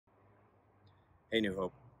Hey, New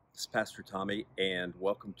Hope. This is Pastor Tommy, and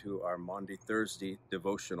welcome to our Maundy Thursday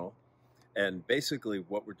devotional. And basically,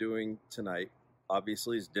 what we're doing tonight,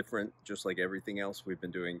 obviously, is different, just like everything else we've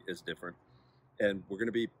been doing is different. And we're going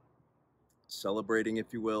to be celebrating,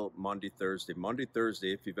 if you will, Maundy Thursday. Maundy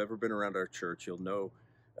Thursday, if you've ever been around our church, you'll know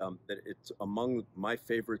that it's among my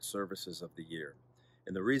favorite services of the year.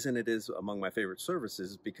 And the reason it is among my favorite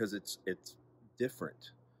services is because it's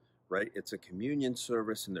different, right? It's a communion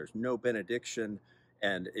service and there's no benediction,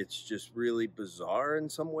 and it's just really bizarre in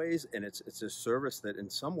some ways, and it's a service that in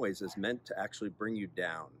some ways is meant to actually bring you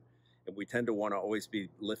down, and we tend to want to always be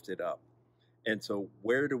lifted up. And so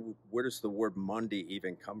where does the word Maundy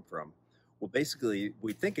even come from? Well, basically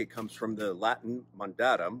we think it comes from the Latin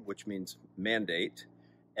mandatum, which means mandate,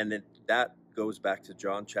 and that goes back to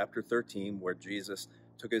John chapter 13, where Jesus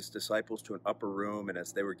took his disciples to an upper room, and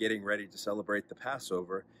as they were getting ready to celebrate the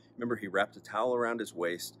Passover, remember, he wrapped a towel around his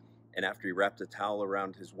waist, and after he wrapped a towel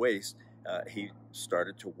around his waist, he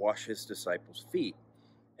started to wash his disciples' feet.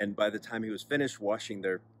 And by the time he was finished washing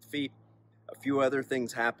their feet, a few other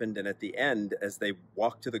things happened, and at the end, as they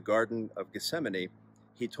walked to the Garden of Gethsemane,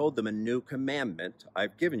 he told them a new commandment: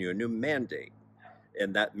 I've given you a new mandate.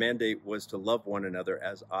 And that mandate was to love one another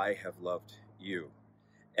as I have loved you.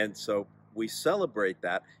 And so we celebrate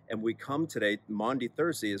that, and we come today. Maundy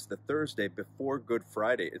Thursday is the Thursday before Good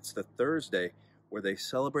Friday. It's the Thursday where they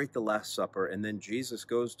celebrate the Last Supper, and then Jesus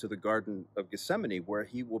goes to the Garden of Gethsemane, where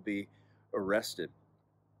he will be arrested.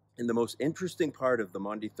 And the most interesting part of the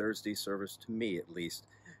Maundy Thursday service, to me at least,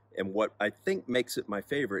 and what I think makes it my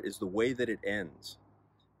favorite, is the way that it ends.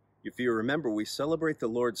 If you remember, we celebrate the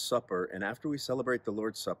Lord's Supper, and after we celebrate the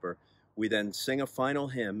Lord's Supper, we then sing a final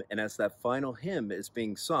hymn, and as that final hymn is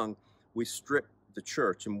being sung, we strip the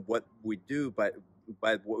church. And what we do by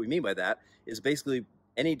what we mean by that is basically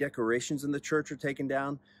any decorations in the church are taken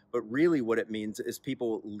down, but really what it means is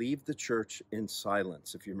people leave the church in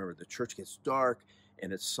silence. If you remember, the church gets dark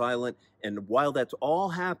and it's silent, and while that's all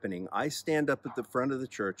happening, I stand up at the front of the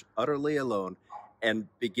church utterly alone and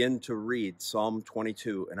begin to read Psalm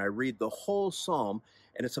 22. And I read the whole psalm,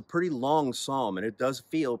 and it's a pretty long psalm, and it does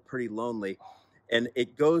feel pretty lonely. And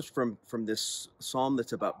it goes from this psalm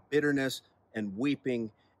that's about bitterness and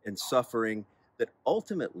weeping and suffering, that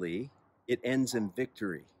ultimately it ends in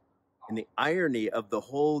victory. And the irony of the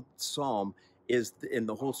whole psalm is, in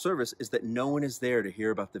the whole service, is that no one is there to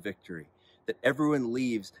hear about the victory, that everyone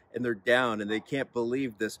leaves and they're down and they can't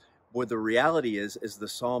believe this. What the reality is the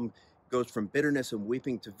psalm goes from bitterness and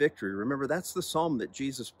weeping to victory. Remember, that's the psalm that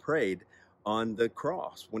Jesus prayed on the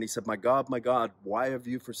cross when he said, my God, why have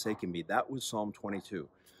you forsaken me? That was Psalm 22.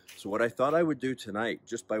 So what I thought I would do tonight,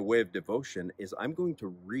 just by way of devotion, is I'm going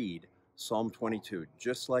to read Psalm 22,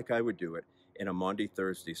 just like I would do it in a Maundy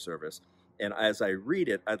Thursday service. And as I read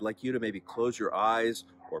it, I'd like you to maybe close your eyes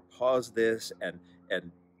or pause this and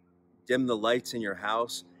dim the lights in your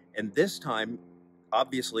house. And this time,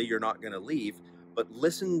 obviously, you're not going to leave, but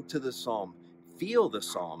listen to the psalm. Feel the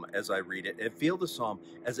psalm as I read it, and feel the psalm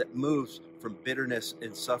as it moves from bitterness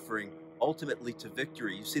and suffering ultimately to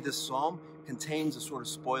victory. You see, this psalm contains a sort of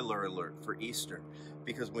spoiler alert for Easter,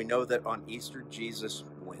 because we know that on Easter, Jesus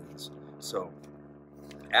wins. So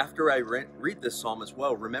after I read this psalm as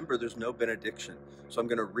well, remember, there's no benediction. So I'm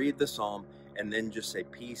going to read the psalm and then just say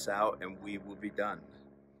peace out, and we will be done.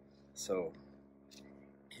 So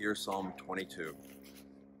here's Psalm 22.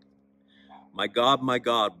 My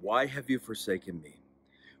God, why have you forsaken me?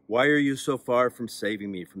 Why are you so far from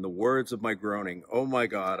saving me from the words of my groaning? Oh my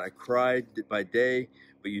God, I cried by day,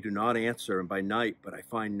 but you do not answer, and by night, but I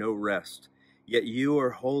find no rest. Yet you are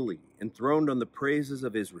holy, enthroned on the praises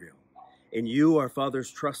of Israel. In you our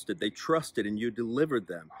fathers trusted. They trusted, and you delivered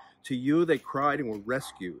them. To you they cried and were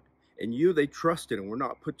rescued. In you they trusted and were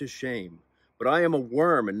not put to shame. But I am a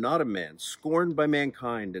worm and not a man, scorned by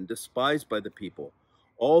mankind and despised by the people.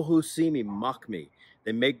 All who see me mock me.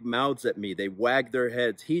 They make mouths at me. They wag their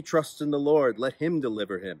heads. He trusts in the Lord. Let him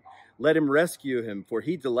deliver him. Let him rescue him, for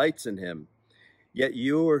he delights in him. Yet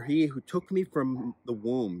you are he who took me from the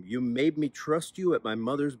womb. You made me trust you at my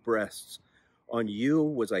mother's breasts. On you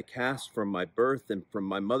was I cast from my birth, and from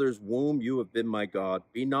my mother's womb you have been my God.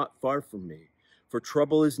 Be not far from me, for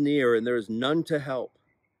trouble is near, and there is none to help.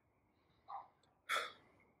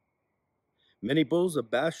 Many bulls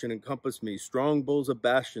of Bashan encompass me. Strong bulls of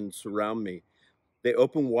Bashan surround me. They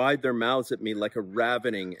open wide their mouths at me like a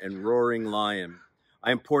ravening and roaring lion.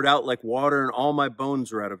 I am poured out like water, and all my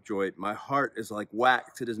bones are out of joint. My heart is like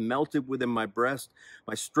wax. It is melted within my breast.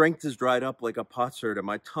 My strength is dried up like a potsherd, and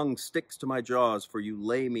my tongue sticks to my jaws, for you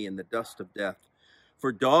lay me in the dust of death.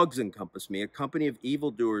 For dogs encompass me. A company of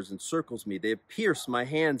evildoers encircles me. They have pierced my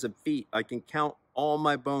hands and feet. I can count all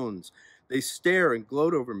my bones. They stare and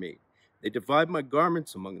gloat over me. They divide my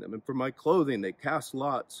garments among them, and for my clothing they cast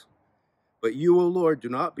lots. But you, O Lord, do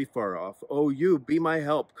not be far off. O you, be my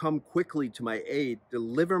help. Come quickly to my aid.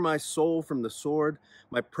 Deliver my soul from the sword,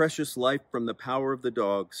 my precious life from the power of the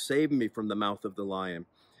dog. Save me from the mouth of the lion.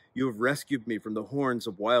 You have rescued me from the horns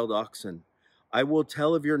of wild oxen. I will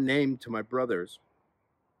tell of your name to my brothers.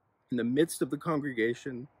 In the midst of the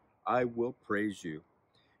congregation, I will praise you.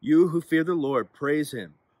 You who fear the Lord, praise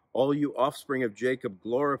him. All you offspring of Jacob,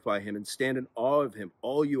 glorify him and stand in awe of him,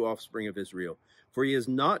 all you offspring of Israel. For he has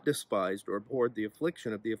not despised or abhorred the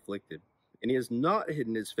affliction of the afflicted, and he has not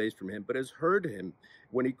hidden his face from him, but has heard him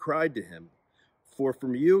when he cried to him. For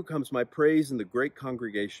from you comes my praise in the great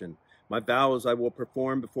congregation. My vows I will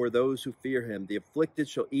perform before those who fear him. The afflicted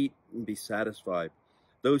shall eat and be satisfied.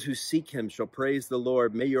 Those who seek him shall praise the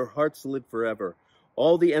Lord. May your hearts live forever.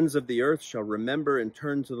 All the ends of the earth shall remember and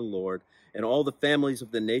turn to the Lord, and all the families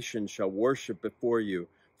of the nations shall worship before you.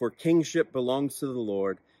 For kingship belongs to the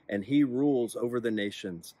Lord, and he rules over the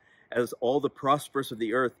nations. As all the prosperous of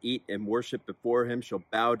the earth eat and worship before him shall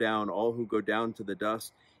bow down, all who go down to the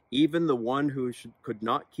dust, even the one who could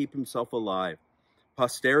not keep himself alive.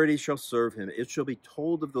 Posterity shall serve him. It shall be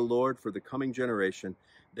told of the Lord for the coming generation.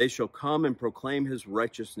 They shall come and proclaim his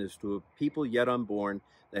righteousness to a people yet unborn,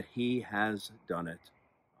 that he has done it.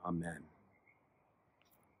 Amen.